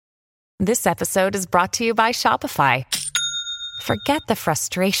This episode is brought to you by Shopify. Forget the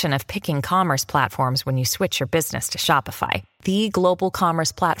frustration of picking commerce platforms when you switch your business to Shopify, the global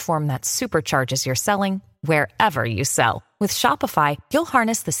commerce platform that supercharges your selling wherever you sell. With Shopify, you'll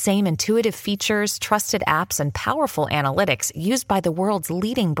harness the same intuitive features, trusted apps, and powerful analytics used by the world's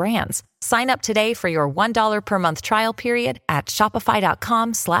leading brands. Sign up today for your $1 per month trial period at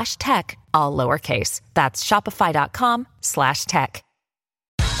shopify.com/tech, all lowercase. That's shopify.com/tech.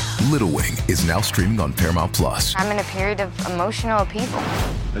 Little Wing is now streaming on Paramount Plus. I'm in a period of emotional upheaval.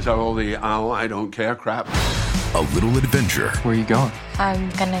 Is that all the I don't care crap? A little adventure. Where are you going?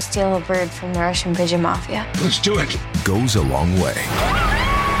 I'm gonna steal a bird from the Russian pigeon mafia. Let's do it. Goes a long way.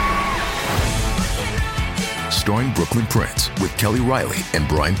 Starring Brooklyn Prince with Kelly Riley and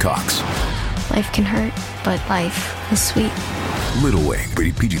Brian Cox. Life can hurt, but life is sweet. Little Wing,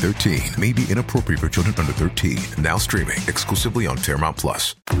 rated PG-13, may be inappropriate for children under 13. Now streaming exclusively on Paramount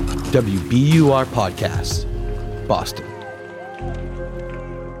Plus. WBUR Podcast, Boston.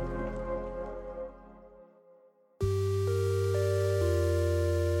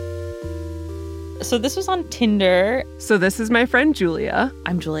 So this was on Tinder. So this is my friend Julia.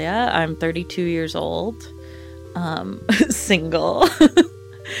 I'm Julia. I'm 32 years old, single.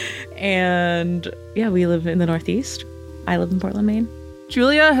 And yeah, we live in the Northeast. I live in Portland, Maine.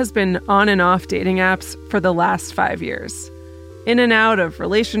 Julia has been on and off dating apps for the last 5 years, in and out of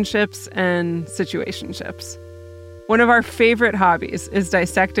relationships and situationships. One of our favorite hobbies is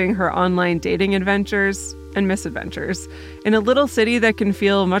dissecting her online dating adventures and misadventures in a little city that can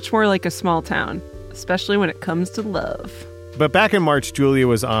feel much more like a small town, especially when it comes to love. But back in March, Julia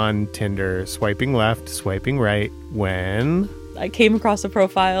was on Tinder, swiping left, swiping right, when... I came across a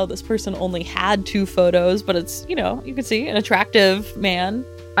profile. This person only had 2 photos, but it's, you can see an attractive man.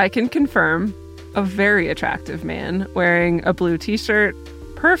 I can confirm a very attractive man wearing a blue t-shirt,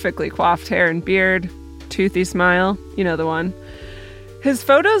 perfectly coiffed hair and beard, toothy smile, you know the one. His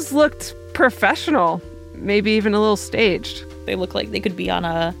photos looked professional, maybe even a little staged. They look like they could be on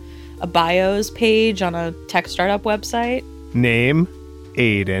a bios page on a tech startup website. Name,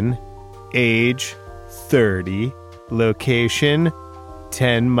 Aiden. Age, 30. Location,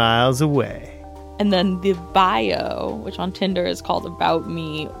 10 miles away. And then the bio, which on Tinder is called About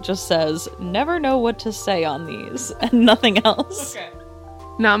Me, just says, never know what to say on these, and nothing else. Okay.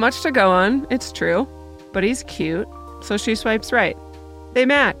 Not much to go on, it's true. But he's cute, so she swipes right. They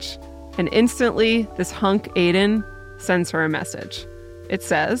match. And instantly, this hunk Aiden sends her a message. It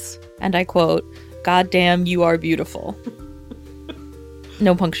says, and I quote, "God damn, you are beautiful."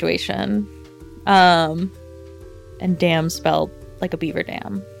 No punctuation. And damn spelled like a beaver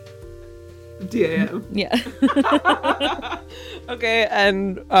dam. D-A-M. Yeah. Okay,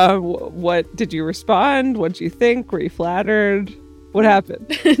 and what did you respond? What did you think? Were you flattered? What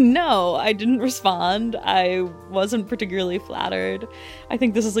happened? No, I didn't respond. I wasn't particularly flattered. I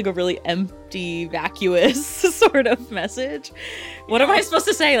think this is like a really empty, vacuous sort of message. What am I supposed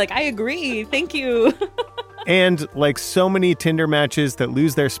to say? Like, I agree. Thank you. And like so many Tinder matches that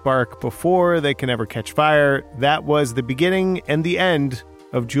lose their spark before they can ever catch fire, that was the beginning and the end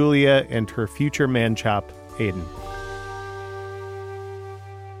of Julia and her future man-chop, Aiden.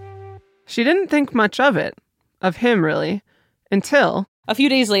 She didn't think much of him really, until... A few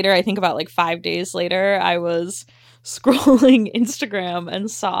days later, I think about like 5 days later, I was scrolling Instagram and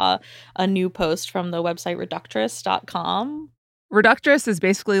saw a new post from the website reductress.com. Reductress is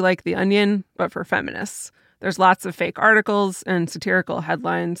basically like The Onion, but for feminists. There's lots of fake articles and satirical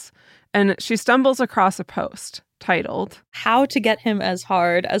headlines, and she stumbles across a post titled, "How to Get Him as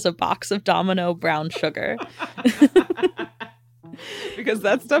Hard as a Box of Domino Brown Sugar." Because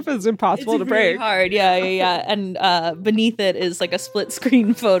that stuff is impossible to break. Really hard, yeah. And beneath it is like a split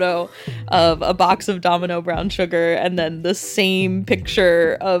screen photo of a box of Domino brown sugar, and then the same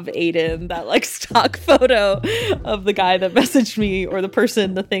picture of Aiden, that like stock photo of the guy that messaged me, or the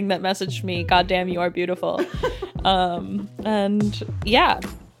person, the thing that messaged me. God damn, you are beautiful. And yeah,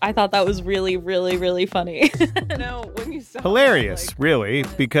 I thought that was really, really, really funny. No, when you saw hilarious, really,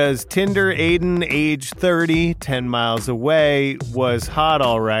 because Tinder Aiden, age 30, 10 miles away, was hot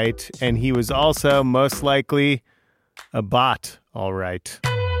all right, and he was also most likely a bot all right.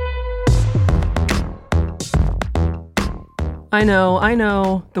 I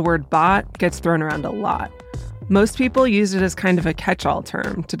know, the word bot gets thrown around a lot. Most people use it as kind of a catch-all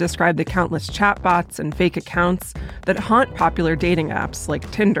term to describe the countless chatbots and fake accounts that haunt popular dating apps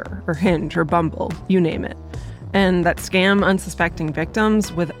like Tinder or Hinge or Bumble, you name it, and that scam unsuspecting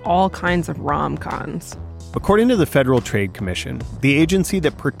victims with all kinds of rom-coms. According to the Federal Trade Commission, the agency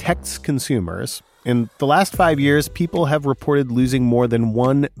that protects consumers, In the last 5 years, people have reported losing more than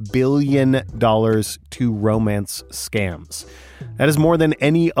 $1 billion to romance scams. That is more than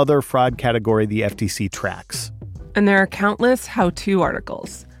any other fraud category the FTC tracks. And there are countless how-to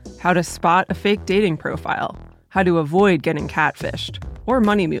articles. How to spot a fake dating profile. How to avoid getting catfished or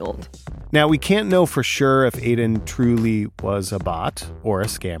money-muled. Now, we can't know for sure if Aiden truly was a bot or a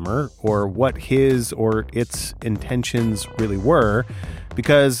scammer or what his or its intentions really were,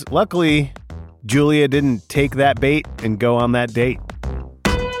 because luckily, Julia didn't take that bait and go on that date.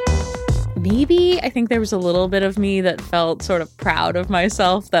 Maybe I think there was a little bit of me that felt sort of proud of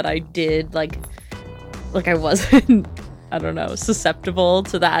myself that I did, like I wasn't, I don't know, susceptible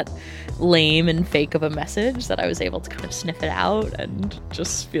to that lame and fake of a message, that I was able to kind of sniff it out and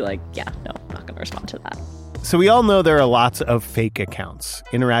just be like, yeah, no, I'm not going to respond to that. So we all know there are lots of fake accounts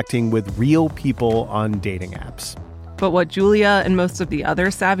interacting with real people on dating apps. But what Julia and most of the other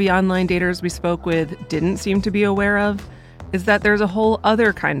savvy online daters we spoke with didn't seem to be aware of is that there's a whole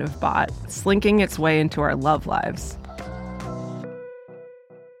other kind of bot slinking its way into our love lives.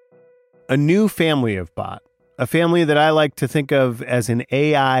 A new family of bot. A family that I like to think of as an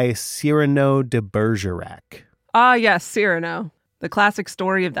AI Cyrano de Bergerac. Ah, yes, Cyrano. The classic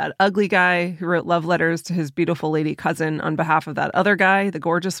story of that ugly guy who wrote love letters to his beautiful lady cousin on behalf of that other guy, the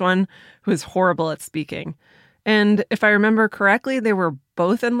gorgeous one, who is horrible at speaking. And if I remember correctly, they were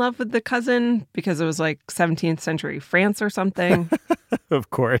both in love with the cousin because it was like 17th century France or something. Of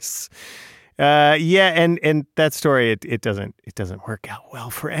course. And that story, it doesn't work out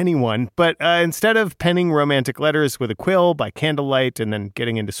well for anyone. But instead of penning romantic letters with a quill by candlelight and then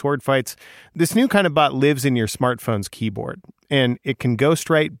getting into sword fights, this new kind of bot lives in your smartphone's keyboard. And it can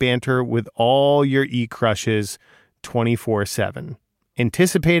ghostwrite banter with all your e-crushes 24/7,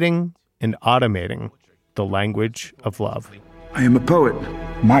 anticipating and automating the language of love. I am a poet.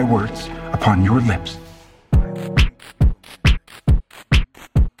 My words upon your lips.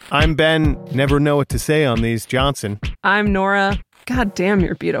 I'm Ben. Never know what to say on these, Johnson. I'm Nora. God damn,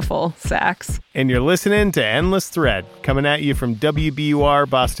 you're beautiful, Saks. And you're listening to Endless Thread, coming at you from WBUR,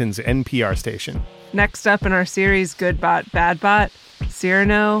 Boston's NPR station. Next up in our series, Good Bot, Bad Bot,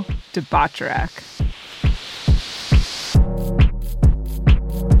 Cyrano de Bergerac.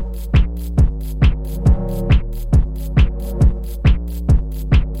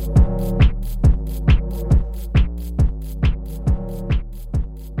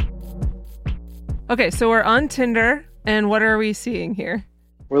 Okay, so we're on Tinder, and what are we seeing here?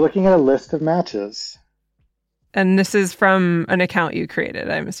 We're looking at a list of matches. And this is from an account you created,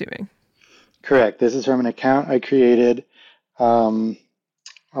 I'm assuming. Correct. This is from an account I created. Allow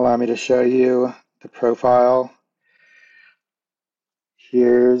me to show you the profile.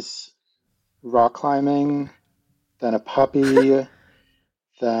 Here's rock climbing, then a puppy,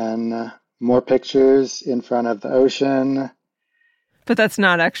 then more pictures in front of the ocean. But that's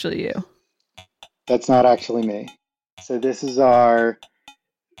not actually you. That's not actually me. So this is our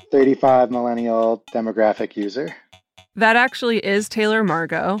 35 millennial demographic user. That actually is Taylor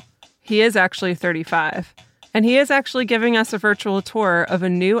Margot. He is actually 35. And he is actually giving us a virtual tour of a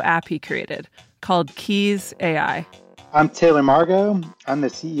new app he created called Keys AI. I'm Taylor Margot. I'm the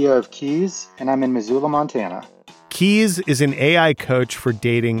CEO of Keys, and I'm in Missoula, Montana. Keys is an AI coach for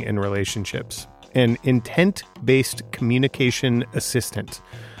dating and relationships, an intent-based communication assistant.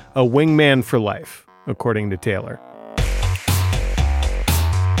 A wingman for life, according to Taylor.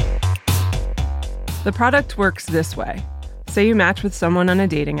 The product works this way. Say you match with someone on a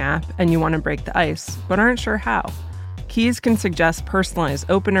dating app and you want to break the ice, but aren't sure how. Keys can suggest personalized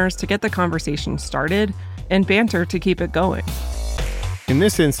openers to get the conversation started and banter to keep it going. In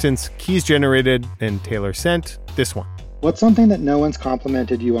this instance, Keys generated, and Taylor sent, this one. What's something that no one's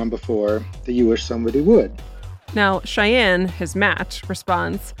complimented you on before that you wish somebody would? Now, Cheyenne, his match,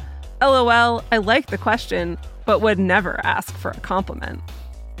 responds, LOL, I like the question, but would never ask for a compliment.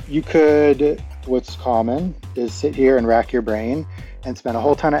 You could, what's common, is sit here and rack your brain and spend a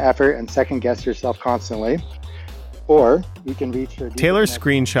whole ton of effort and second guess yourself constantly. Or you can reach your... Taylor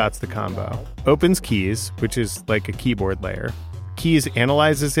screenshots the combo, opens Keys, which is like a keyboard layer. Keys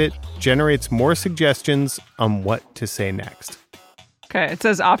analyzes it, generates more suggestions on what to say next. Okay, it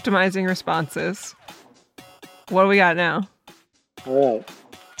says optimizing responses. What do we got now? All right.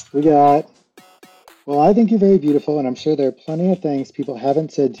 We got, well, I think you're very beautiful, and I'm sure there are plenty of things people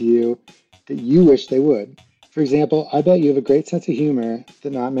haven't said to you that you wish they would. For example, I bet you have a great sense of humor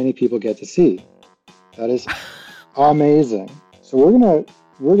that not many people get to see. That is amazing. So we're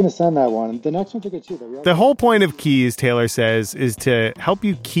gonna send that one. The next one's a good too, though. The whole point of Keys, Taylor says, is to help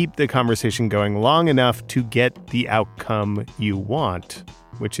you keep the conversation going long enough to get the outcome you want,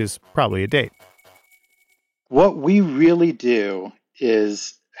 which is probably a date. What we really do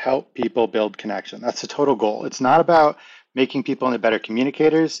is help people build connection. That's the total goal. It's not about making people into better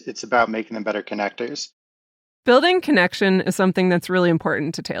communicators. It's about making them better connectors. Building connection is something that's really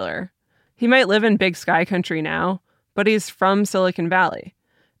important to Taylor. He might live in Big Sky country now, but he's from Silicon Valley.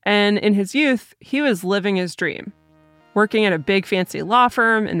 And in his youth, he was living his dream, working at a big fancy law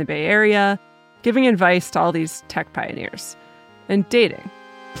firm in the Bay Area, giving advice to all these tech pioneers, and dating.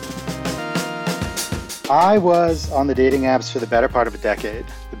 I was on the dating apps for the better part of a decade,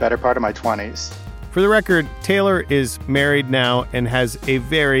 the better part of my 20s. For the record, Taylor is married now and has a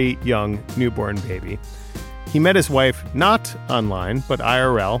very young newborn baby. He met his wife not online, but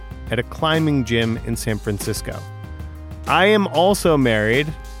IRL, at a climbing gym in San Francisco. I am also married,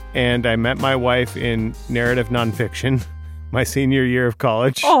 and I met my wife in narrative nonfiction my senior year of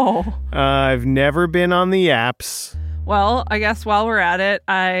college. Oh. I've never been on the apps. Well, I guess while we're at it,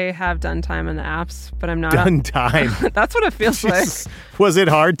 I have done time on the apps, but I'm not... Done time? That's what it feels like. Was it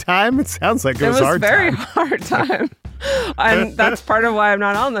hard time? It sounds like it was hard time. It was very hard time. And that's part of why I'm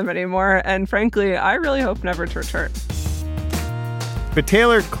not on them anymore. And frankly, I really hope never to return. But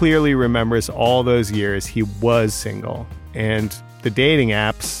Taylor clearly remembers all those years he was single. And the dating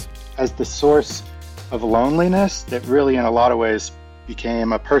apps... as the source of loneliness that really, in a lot of ways,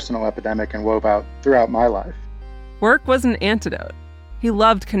 became a personal epidemic and wove out throughout my life. Work was an antidote. He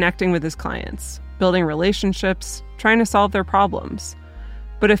loved connecting with his clients, building relationships, trying to solve their problems.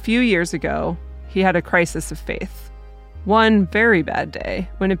 But a few years ago, he had a crisis of faith. One very bad day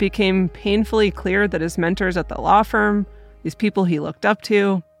when it became painfully clear that his mentors at the law firm, these people he looked up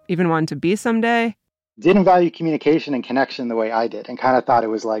to, even wanted to be someday, didn't value communication and connection the way I did, and kind of thought it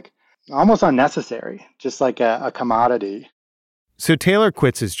was like almost unnecessary, just like a commodity. So Taylor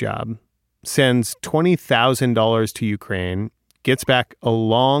quits his job, sends $20,000 to Ukraine, gets back a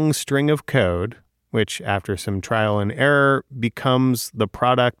long string of code, which after some trial and error becomes the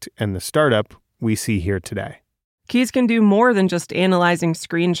product and the startup we see here today. Keys can do more than just analyzing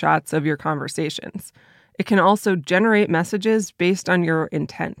screenshots of your conversations. It can also generate messages based on your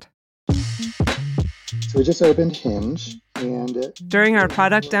intent. So we just opened Hinge, and... during our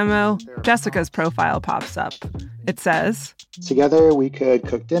product demo, Jessica's profile pops up. It says, together we could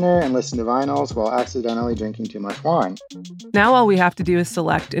cook dinner and listen to vinyls while accidentally drinking too much wine. Now all we have to do is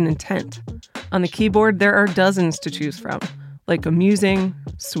select an intent. On the keyboard, there are dozens to choose from, like amusing,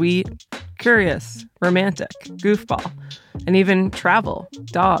 sweet, curious, romantic, goofball, and even travel,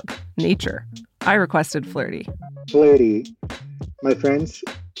 dog, nature. I requested flirty. Flirty. My friends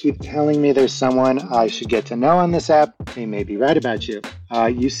keep telling me there's someone I should get to know on this app. They may be right about you.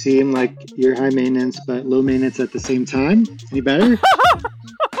 You seem like you're high maintenance, but low maintenance at the same time. Any better?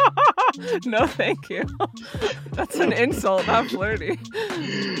 No, thank you. That's an insult, not flirty.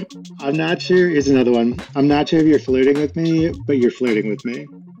 I'm not sure. Here's another one. I'm not sure if you're flirting with me, but you're flirting with me.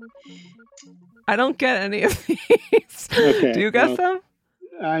 I don't get any of these. Okay, do you get them?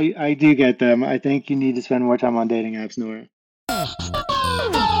 I do get them. I think you need to spend more time on dating apps, Nora.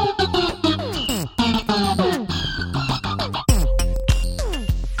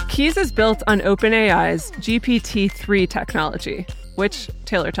 Keys is built on OpenAI's GPT-3 technology, which,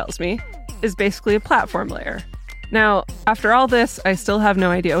 Taylor tells me, is basically a platform layer. Now, after all this, I still have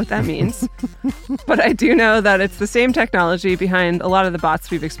no idea what that means, but I do know that it's the same technology behind a lot of the bots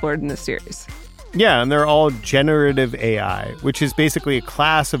we've explored in this series. Yeah, and they're all generative AI, which is basically a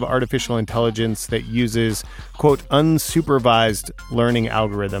class of artificial intelligence that uses, quote, unsupervised learning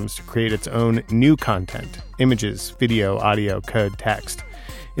algorithms to create its own new content, images, video, audio, code, text.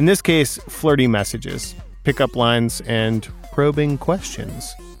 In this case, flirty messages, pickup lines, and probing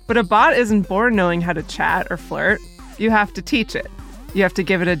questions. But a bot isn't born knowing how to chat or flirt. You have to teach it. You have to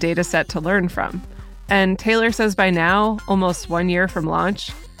give it a data set to learn from. And Taylor says by now, almost 1 year from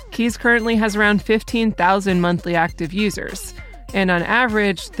launch, Keys currently has around 15,000 monthly active users. And on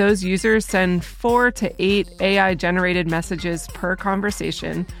average, those users send 4 to 8 AI-generated messages per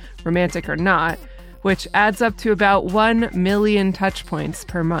conversation, romantic or not, which adds up to about 1 million touch points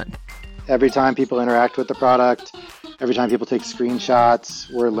per month. Every time people interact with the product, every time people take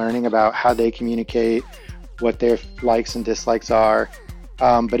screenshots, we're learning about how they communicate, what their likes and dislikes are.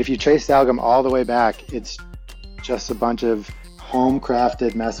 But if you trace the algorithm all the way back, it's just a bunch of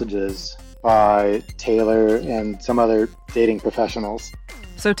home-crafted messages by Taylor and some other dating professionals.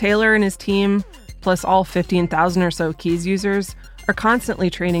 So Taylor and his team, plus all 15,000 or so Keys users, are constantly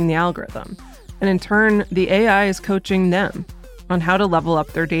training the algorithm. And in turn, the AI is coaching them on how to level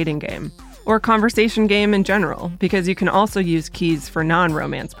up their dating game, or conversation game in general, because you can also use Keys for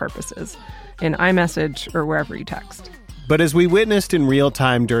non-romance purposes, in iMessage or wherever you text. But as we witnessed in real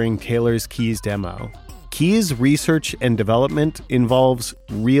time during Taylor's Keys demo, Key's research and development involves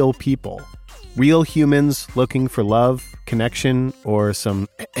real people. Real humans looking for love, connection, or some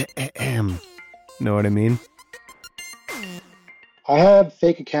know what I mean? I have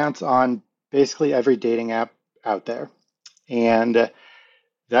fake accounts on basically every dating app out there. And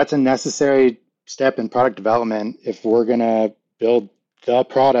that's a necessary step in product development if we're going to build the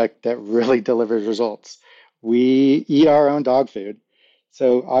product that really delivers results. We eat our own dog food.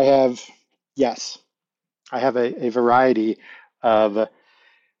 So I have a variety of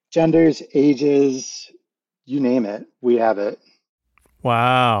genders, ages, you name it, we have it.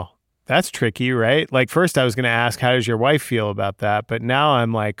 Wow. That's tricky, right? Like, first I was going to ask, how does your wife feel about that? But now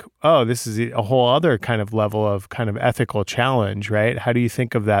I'm like, oh, this is a whole other kind of level of kind of ethical challenge, right? How do you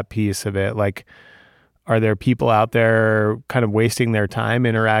think of that piece of it? Like, are there people out there kind of wasting their time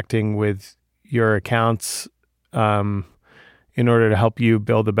interacting with your accounts in order to help you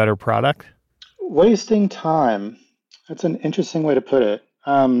build a better product? Wasting time. That's an interesting way to put it.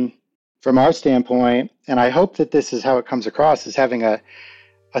 From our standpoint, and I hope that this is how it comes across, is having a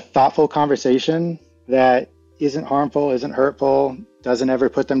thoughtful conversation that isn't harmful, isn't hurtful, doesn't ever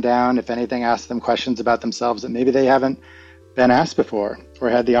put them down. If anything, ask them questions about themselves that maybe they haven't been asked before or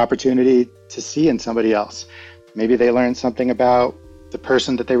had the opportunity to see in somebody else. Maybe they learned something about the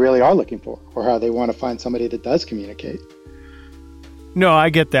person that they really are looking for, or how they want to find somebody that does communicate. No, I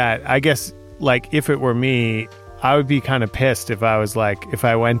get that. I guess, like, if it were me, I would be kind of pissed if I was like, if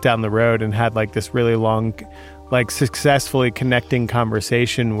I went down the road and had like this really long, like successfully connecting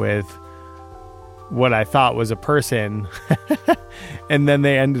conversation with what I thought was a person, and then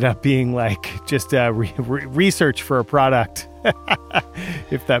they ended up being like just a research for a product,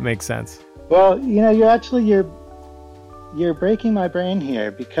 if that makes sense. Well, you know, you're breaking my brain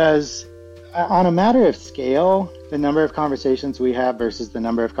here, because on a matter of scale, the number of conversations we have versus the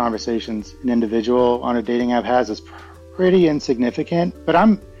number of conversations an individual on a dating app has is pretty insignificant. But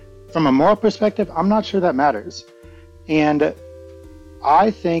from a moral perspective, I'm not sure that matters. And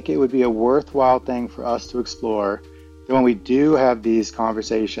I think it would be a worthwhile thing for us to explore that when we do have these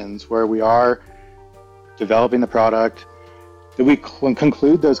conversations where we are developing the product, that we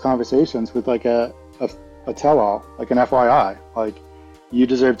conclude those conversations with like a tell-all, like an FYI, like, you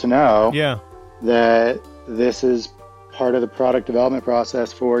deserve to know that this is part of the product development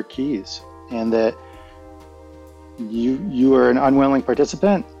process for Keys, and that you are an unwilling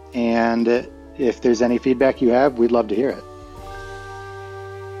participant, and if there's any feedback you have, we'd love to hear it.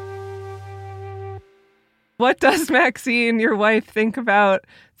 What does Maxine, your wife, think about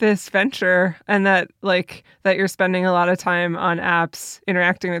this venture, and that you're spending a lot of time on apps,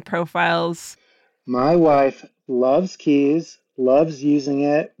 interacting with profiles? My wife loves Keys, loves using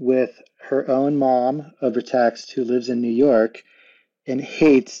it with her own mom over text who lives in New York, and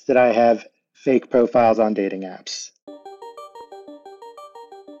hates that I have fake profiles on dating apps.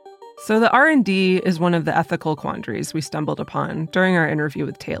 So the R&D is one of the ethical quandaries we stumbled upon during our interview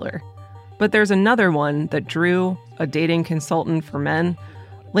with Taylor. But there's another one that Drew, a dating consultant for men,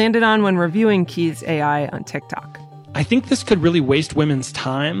 landed on when reviewing Keys AI on TikTok. I think this could really waste women's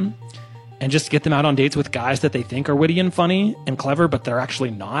time and just get them out on dates with guys that they think are witty and funny and clever, but they're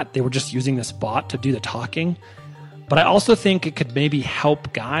actually not. They were just using this bot to do the talking. But I also think it could maybe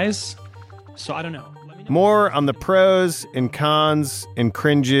help guys. So I don't know. More on the pros and cons and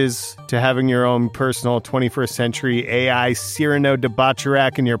cringes to having your own personal 21st century AI Cyrano de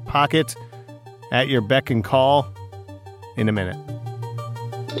Bergerac in your pocket at your beck and call in a minute.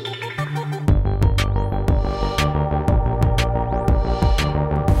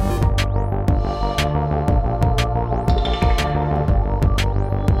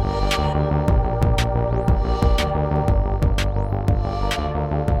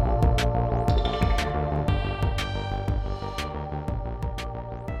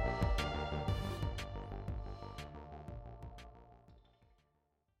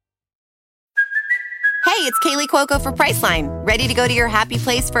 Hey, it's Kaylee Cuoco for Priceline. Ready to go to your happy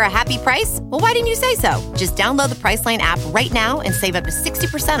place for a happy price? Well, why didn't you say so? Just download the Priceline app right now and save up to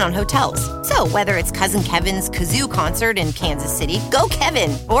 60% on hotels. So whether it's Cousin Kevin's Kazoo Concert in Kansas City, go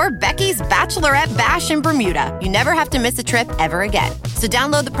Kevin, or Becky's Bachelorette Bash in Bermuda, you never have to miss a trip ever again. So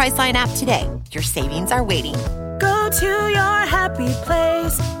download the Priceline app today. Your savings are waiting. Go to your happy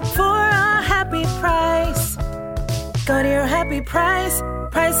place for a happy price. Go to your happy price,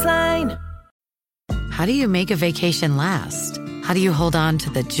 Priceline. How do you make a vacation last? How do you hold on to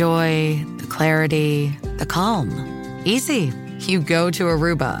the joy, the clarity, the calm? Easy. You go to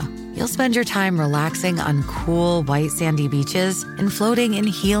Aruba. You'll spend your time relaxing on cool, white, sandy beaches and floating in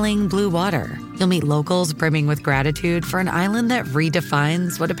healing blue water. You'll meet locals brimming with gratitude for an island that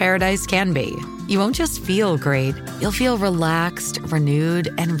redefines what a paradise can be. You won't just feel great, you'll feel relaxed,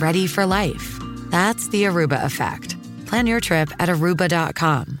 renewed, and ready for life. That's the Aruba effect. Plan your trip at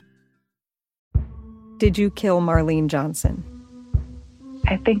Aruba.com. Did you kill Marlene Johnson?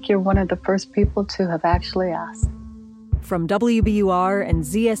 I think you're one of the first people to have actually asked. From WBUR and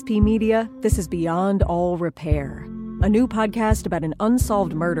ZSP Media, this is Beyond All Repair, a new podcast about an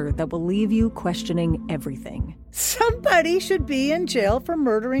unsolved murder that will leave you questioning everything. Somebody should be in jail for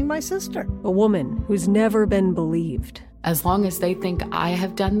murdering my sister. A woman who's never been believed. As long as they think I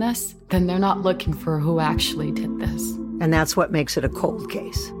have done this, then they're not looking for who actually did this. And that's what makes it a cold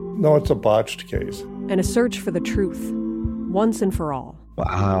case. No, it's a botched case. And a search for the truth, once and for all.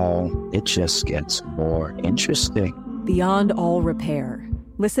 Wow, it just gets more interesting. Beyond All Repair.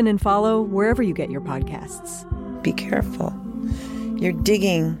 Listen and follow wherever you get your podcasts. Be careful. You're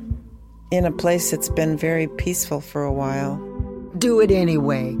digging in a place that's been very peaceful for a while. Do it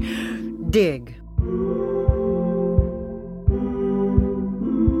anyway. Dig.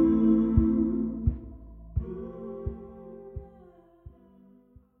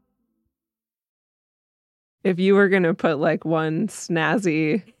 If you were going to put like one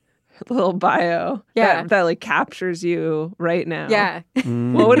snazzy little bio that like captures you right now,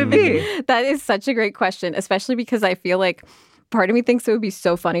 what would it be? That is such a great question, especially because I feel like part of me thinks it would be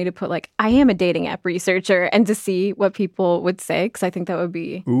so funny to put like, I am a dating app researcher, and to see what people would say, because I think that would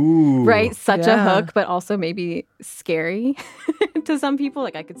be such a hook, but also maybe scary to some people.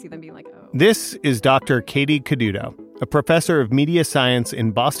 Like I could see them being like, oh. This is Dr. Katie Caduto, a professor of media science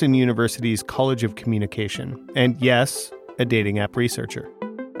in Boston University's College of Communication, and yes, a dating app researcher.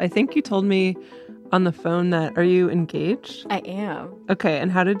 I think you told me on the phone that, are you engaged? I am. Okay,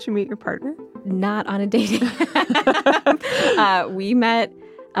 and how did you meet your partner? Not on a dating app. We met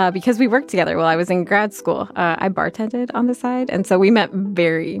because we worked together while I was in grad school. I bartended on the side, and so we met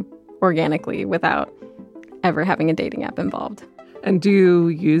very organically without ever having a dating app involved. And do you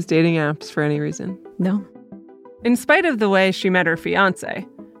use dating apps for any reason? No. In spite of the way she met her fiancé,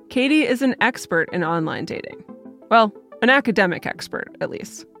 Katie is an expert in online dating. Well, an academic expert, at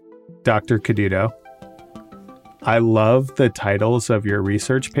least. Dr. Caduto, I love the titles of your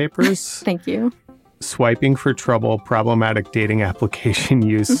research papers. Thank you. Swiping for Trouble, Problematic Dating Application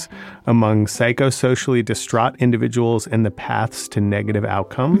Use Among Psychosocially Distraught Individuals and the Paths to Negative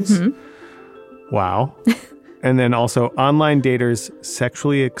Outcomes. Mm-hmm. Wow. And then also Online Daters,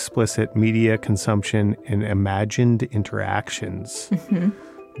 Sexually Explicit Media Consumption and Imagined Interactions. Mm-hmm.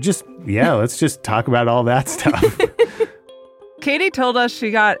 Let's just talk about all that stuff. Katie told us she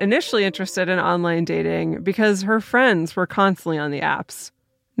got initially interested in online dating because her friends were constantly on the apps,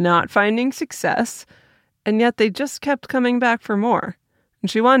 not finding success, and yet they just kept coming back for more. And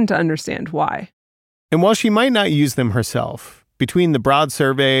she wanted to understand why. And while she might not use them herself, between the broad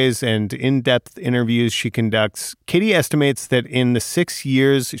surveys and in-depth interviews she conducts, Katie estimates that in the 6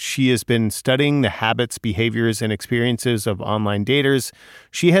 years she has been studying the habits, behaviors, and experiences of online daters,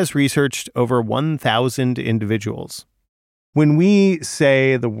 she has researched over 1,000 individuals. When we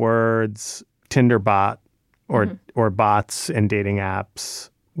say the words Tinder bot or bots and dating apps,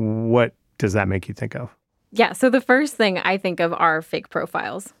 what does that make you think of? Yeah, so the first thing I think of are fake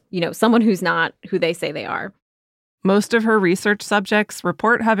profiles. You know, someone who's not who they say they are. Most of her research subjects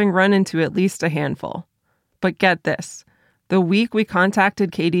report having run into at least a handful. But get this, the week we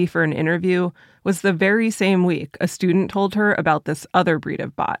contacted Katie for an interview was the very same week a student told her about this other breed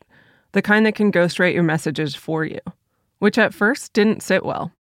of bot, the kind that can ghostwrite your messages for you, which at first didn't sit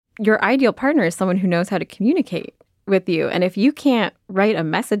well. Your ideal partner is someone who knows how to communicate with you. And if you can't write a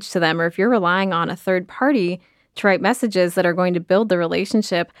message to them, or if you're relying on a third party to write messages that are going to build the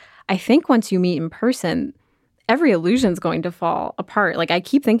relationship, I think once you meet in person, every illusion's going to fall apart. Like I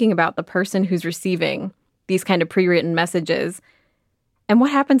keep thinking about the person who's receiving these kind of pre-written messages and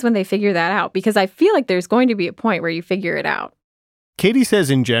what happens when they figure that out, because I feel like there's going to be a point where you figure it out. Katie says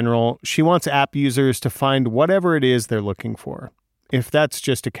in general, she wants app users to find whatever it is they're looking for. If that's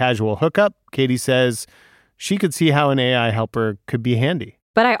just a casual hookup, Katie says she could see how an AI helper could be handy.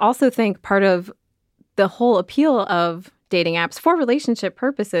 But I also think part of the whole appeal of dating apps for relationship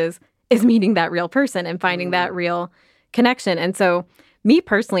purposes is meeting that real person and finding that real connection. And so me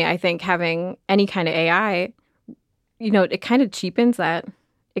personally, I think having any kind of AI, you know, it kind of cheapens that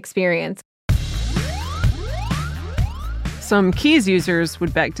experience. Some Keys users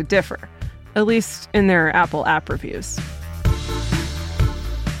would beg to differ, at least in their Apple app reviews.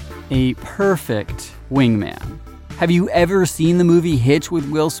 A perfect wingman. Have you ever seen the movie Hitch with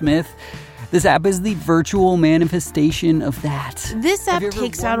Will Smith? This app is the virtual manifestation of that. This app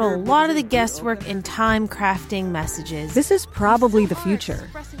takes out a lot of the guesswork and time crafting messages. This is probably the future.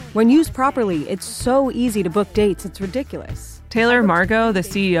 When used properly, it's so easy to book dates, it's ridiculous. Taylor Margot, the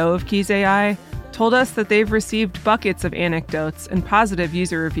CEO of Keys AI, told us that they've received buckets of anecdotes and positive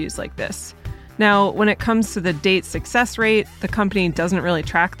user reviews like this. Now, when it comes to the date success rate, the company doesn't really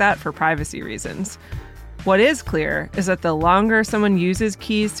track that for privacy reasons. What is clear is that the longer someone uses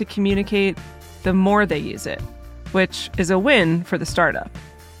Keys to communicate, the more they use it, which is a win for the startup.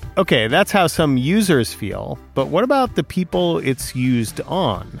 Okay, that's how some users feel, but what about the people it's used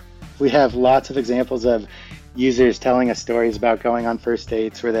on? We have lots of examples of users telling us stories about going on first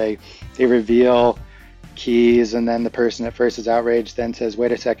dates where they reveal Keys and then the person at first is outraged, then says,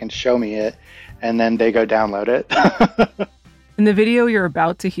 wait a second, show me it, and then they go download it. In the video you're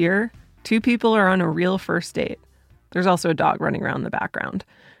about to hear, 2 people are on a real first date. There's also a dog running around in the background.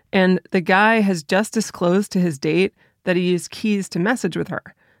 And the guy has just disclosed to his date that he used Keys to message with her.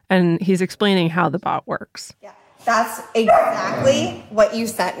 And he's explaining how the bot works. Yeah, that's exactly what you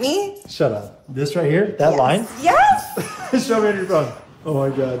sent me. Shut up. This right here? That line? Yes. Show me on your phone. Oh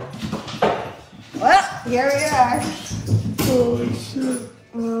my God. Well, here we are. Holy shit.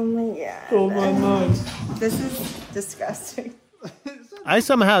 Oh my God. Oh my mind. This is disgusting. I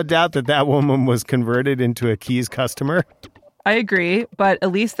somehow doubt that woman was converted into a Keys customer. I agree, but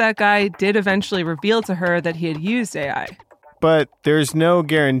at least that guy did eventually reveal to her that he had used AI. But there's no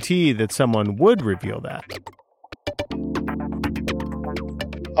guarantee that someone would reveal that.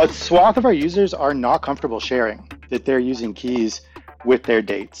 A swath of our users are not comfortable sharing that they're using Keys with their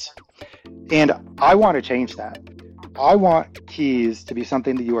dates. And I want to change that. I want Keys to be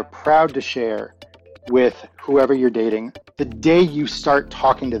something that you are proud to share with whoever you're dating the day you start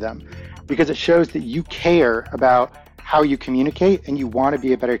talking to them, because it shows that you care about how you communicate and you want to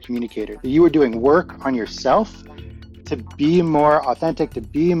be a better communicator. That you are doing work on yourself to be more authentic, to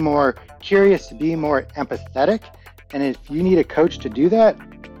be more curious, to be more empathetic. And if you need a coach to do that,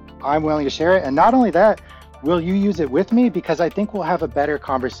 I'm willing to share it. And not only that, will you use it with me? Because I think we'll have a better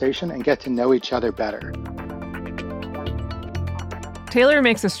conversation and get to know each other better. Taylor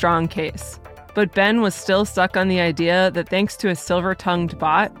makes a strong case, but Ben was still stuck on the idea that thanks to a silver-tongued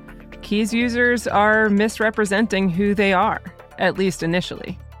bot, Keys users are misrepresenting who they are, at least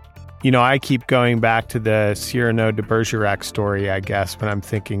initially. You know, I keep going back to the Cyrano de Bergerac story, I guess, when I'm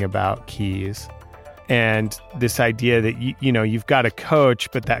thinking about Keys. And this idea that, you've got a coach,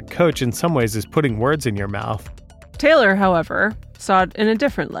 but that coach in some ways is putting words in your mouth. Taylor, however, saw it in a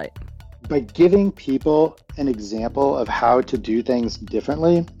different light. By giving people an example of how to do things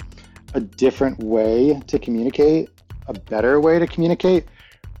differently, a different way to communicate, a better way to communicate,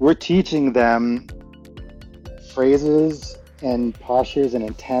 we're teaching them phrases and postures and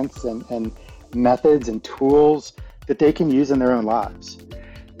intents and methods and tools that they can use in their own lives.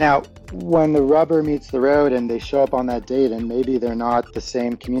 Now, when the rubber meets the road and they show up on that date and maybe they're not the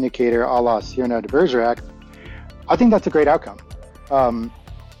same communicator a la Cyrano de Bergerac, I think that's a great outcome.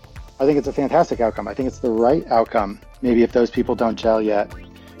 I think it's a fantastic outcome. I think it's the right outcome, maybe if those people don't gel yet,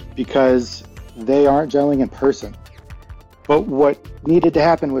 because they aren't gelling in person. But what needed to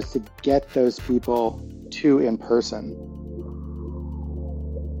happen was to get those people to in person.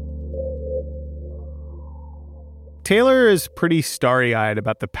 Taylor is pretty starry-eyed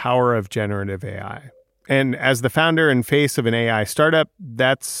about the power of generative AI. And as the founder and face of an AI startup,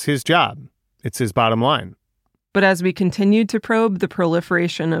 that's his job. It's his bottom line. But as we continued to probe the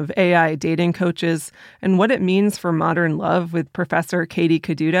proliferation of AI dating coaches and what it means for modern love with Professor Katie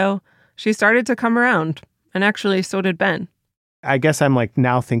Caduto, she started to come around. And actually, so did Ben. I guess I'm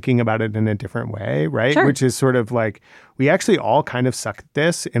now thinking about it in a different way, right? Sure. Which is sort of we actually all kind of suck at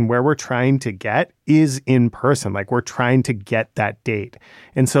this, and where we're trying to get is in person. We're trying to get that date.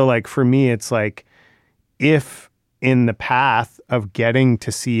 And so for me, it's if in the path of getting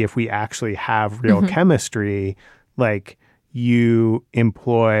to see if we actually have real chemistry, you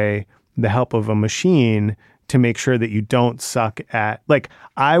employ the help of a machine to make sure that you don't suck at,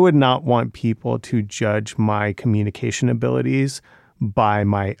 I would not want people to judge my communication abilities by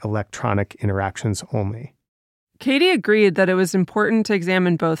my electronic interactions only. Katie agreed that it was important to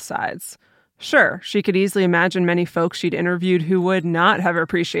examine both sides. Sure, she could easily imagine many folks she'd interviewed who would not have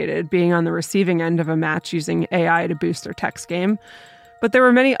appreciated being on the receiving end of a match using AI to boost their text game. But there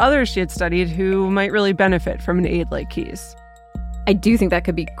were many others she had studied who might really benefit from an aid like Keys. I do think that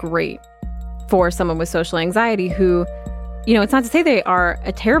could be great for someone with social anxiety who, it's not to say they are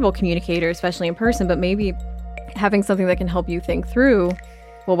a terrible communicator, especially in person, but maybe having something that can help you think through,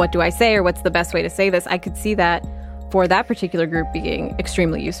 well, what do I say or what's the best way to say this? I could see that for that particular group being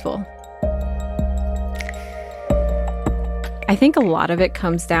extremely useful. I think a lot of it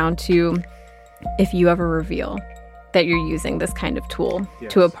comes down to if you ever reveal that you're using this kind of tool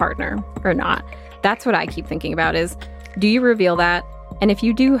to a partner or not. That's what I keep thinking about is, do you reveal that? And if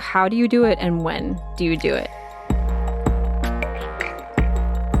you do, how do you do it and when do you do it?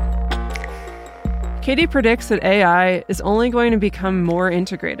 Katie predicts that AI is only going to become more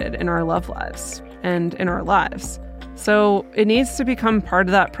integrated in our love lives and in our lives. So it needs to become part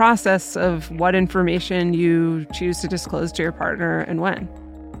of that process of what information you choose to disclose to your partner and when.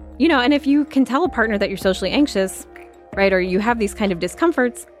 You know, and if you can tell a partner that you're socially anxious, right, or you have these kind of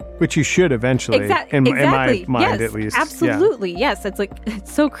discomforts. Which you should eventually, in my mind yes, at least. Absolutely, yes. It's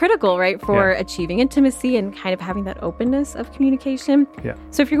so critical, right, for achieving intimacy and kind of having that openness of communication. Yeah.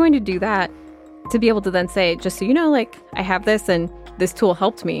 So if you're going to do that, to be able to then say, just so you know, like, I have this and this tool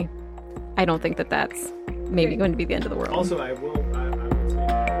helped me, I don't think that that's maybe going to be the end of the world. Also, I would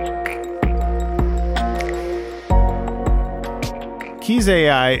say Keys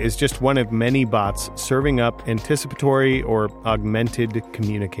AI is just one of many bots serving up anticipatory or augmented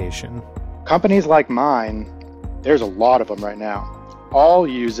communication. Companies like mine, there's a lot of them right now, all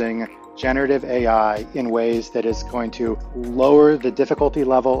using generative AI in ways that is going to lower the difficulty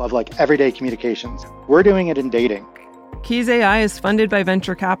level of like everyday communications. We're doing it in dating. Keys AI is funded by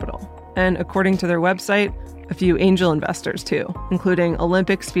venture capital, and according to their website, a few angel investors too, including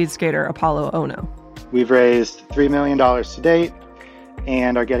Olympic speed skater Apollo Ono. We've raised $3 million to date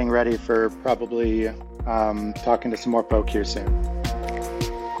and are getting ready for probably talking to some more folk here soon.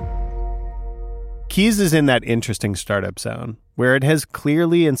 Keys is in that interesting startup zone where it has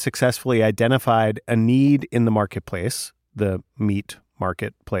clearly and successfully identified a need in the marketplace, the meat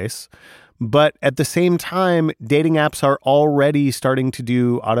marketplace. But at the same time, dating apps are already starting to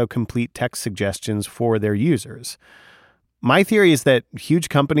do autocomplete text suggestions for their users. My theory is that huge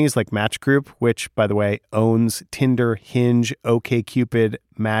companies like Match Group, which, by the way, owns Tinder, Hinge, OkCupid,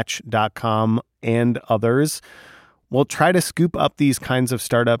 Match.com, and others, will try to scoop up these kinds of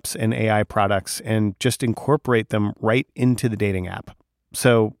startups and AI products and just incorporate them right into the dating app.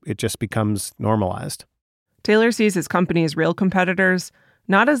 So it just becomes normalized. Taylor sees his company's real competitors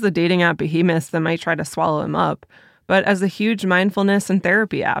not as the dating app behemoths that might try to swallow him up, but as the huge mindfulness and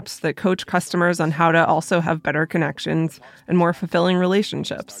therapy apps that coach customers on how to also have better connections and more fulfilling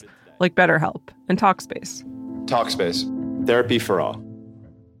relationships, like BetterHelp and Talkspace. Talkspace, therapy for all.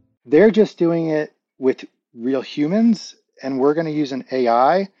 They're just doing it with real humans, and we're going to use an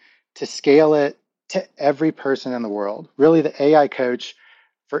AI to scale it to every person in the world. Really, the AI coach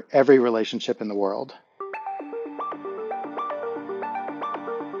for every relationship in the world.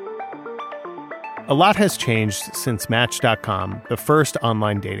 A lot has changed since Match.com, the first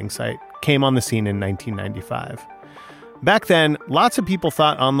online dating site, came on the scene in 1995. Back then, lots of people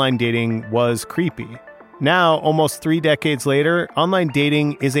thought online dating was creepy. Now, almost 3 decades later, online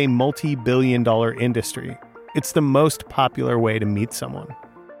dating is a multi-billion-dollar industry. It's the most popular way to meet someone.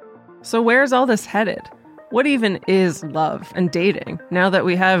 So where's all this headed? What even is love and dating now that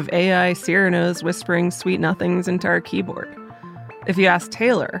we have AI Cyrano's whispering sweet nothings into our keyboard? If you ask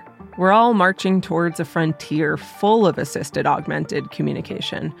Taylor, we're all marching towards a frontier full of assisted augmented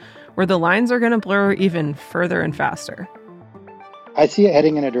communication, where the lines are going to blur even further and faster. I see it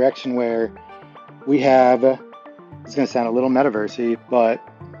heading in a direction where we have, it's going to sound a little metaversy, but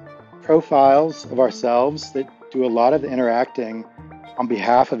profiles of ourselves that do a lot of the interacting on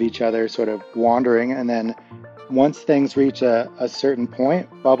behalf of each other, sort of wandering, and then once things reach a certain point,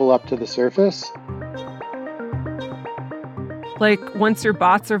 bubble up to the surface. Like, once your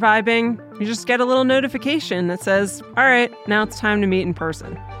bots are vibing, you just get a little notification that says, all right, now it's time to meet in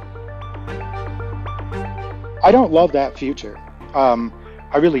person. I don't love that future.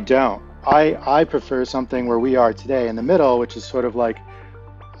 I really don't. I prefer something where we are today in the middle, which is sort of like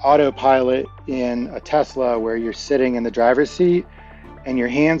autopilot in a Tesla, where you're sitting in the driver's seat and your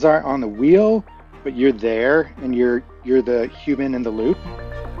hands aren't on the wheel, but you're there and you're the human in the loop.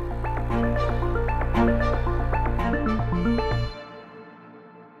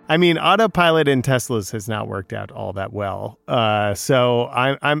 I mean, autopilot in Teslas has not worked out all that well. So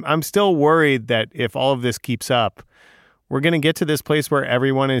I'm still worried that if all of this keeps up, we're going to get to this place where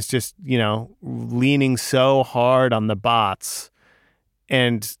everyone is just, leaning so hard on the bots.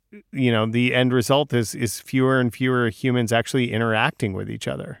 And, the end result is fewer and fewer humans actually interacting with each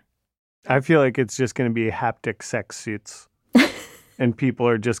other. I feel like it's just going to be haptic sex suits. And people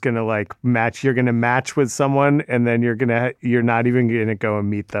are just going to match. You're going to match with someone, and then you're not even going to go and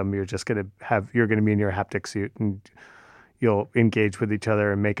meet them. You're just going to be in your haptic suit, and you'll engage with each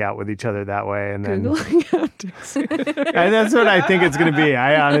other and make out with each other that way. And then Googling haptics. and that's what I think it's going to be.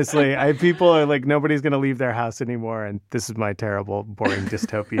 People are like, nobody's going to leave their house anymore. And this is my terrible, boring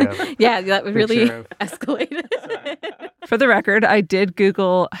dystopia. Yeah, that would really escalate. For the record, I did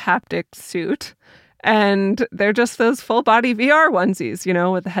Google haptic suit. And they're just those full body VR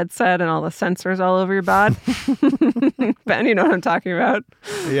onesies, with the headset and all the sensors all over your bod. Ben, you know what I'm talking about?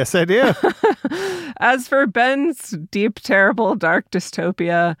 Yes, I do. As for Ben's deep, terrible, dark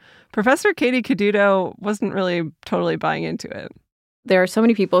dystopia, Professor Katie Caduto wasn't really totally buying into it. There are so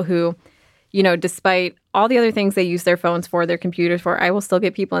many people who, despite all the other things they use their phones for, their computers for, I will still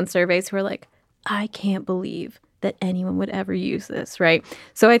get people in surveys who are like, I can't believe that anyone would ever use this, right?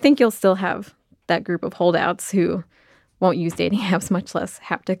 So I think you'll still have that group of holdouts who won't use dating apps, much less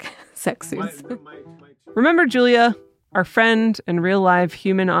haptic sex suits. Remember Julia, our friend and real-life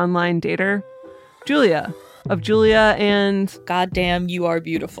human online dater? Julia, of Julia and... Goddamn, you are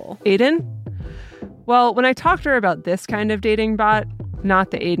beautiful. Aiden? Well, when I talked to her about this kind of dating bot,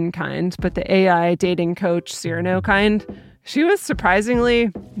 not the Aiden kind, but the AI dating coach Cyrano kind, she was surprisingly,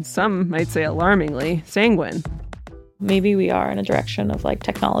 some might say alarmingly, sanguine. Maybe we are in a direction of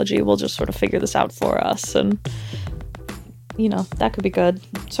technology will just sort of figure this out for us. And, that could be good.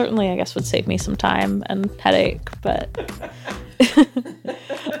 Certainly, I guess, would save me some time and headache, but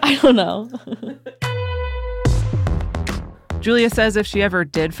I don't know. Julia says if she ever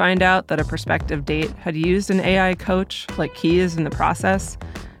did find out that a prospective date had used an AI coach like Keys in the process,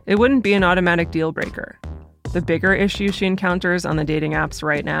 it wouldn't be an automatic deal breaker. The bigger issue she encounters on the dating apps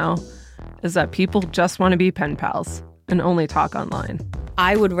right now is that people just want to be pen pals and only talk online.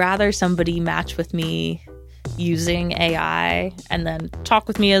 I would rather somebody match with me using AI and then talk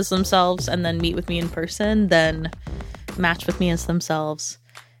with me as themselves and then meet with me in person than match with me as themselves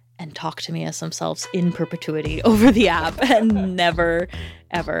and talk to me as themselves in perpetuity over the app and never,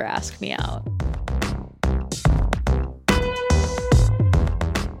 ever ask me out.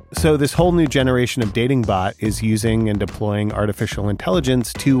 So this whole new generation of dating bot is using and deploying artificial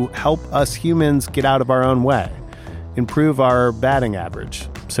intelligence to help us humans get out of our own way, improve our batting average,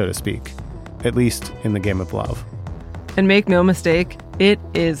 so to speak, at least in the game of love. And make no mistake, it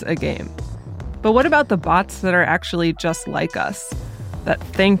is a game. But what about the bots that are actually just like us, that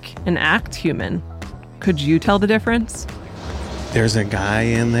think and act human? Could you tell the difference? There's a guy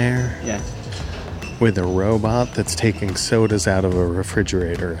in there with a robot that's taking sodas out of a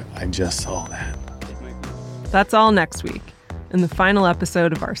refrigerator. I just saw that. That's all next week, in the final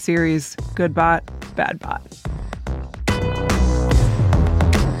episode of our series, Good Bot, Bad Bot.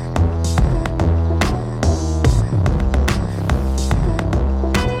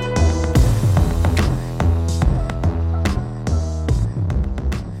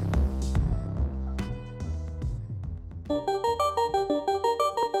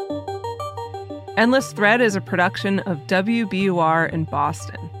 Endless Thread is a production of WBUR in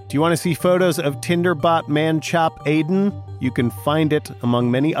Boston. Do you want to see photos of Tinder bot man chop Aiden? You can find it,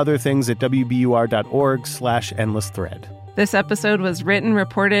 among many other things, at wbur.org/endlessthread. This episode was written,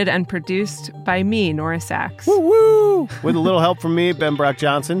 reported, and produced by me, Nora Saks. Woo-woo! With a little help from me, Ben Brock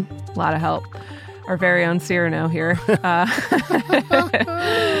Johnson. A lot of help. Our very own Cyrano here.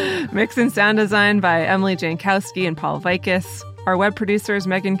 Mix and sound design by Emily Jankowski and Paul Vaitkus. Our web producer is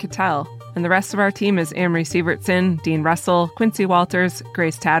Megan Cattell. And the rest of our team is Amory Sievertson, Dean Russell, Quincy Walters,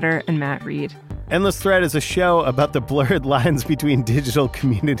 Grace Tatter, and Matt Reed. Endless Thread is a show about the blurred lines between digital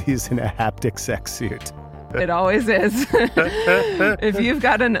communities in a haptic sex suit. It always is. If you've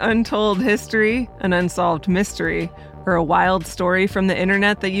got an untold history, an unsolved mystery, or a wild story from the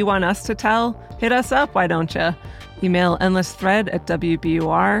internet that you want us to tell, hit us up, why don't you? Email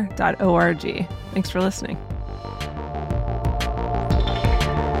endlessthread@wbur.org. Thanks for listening.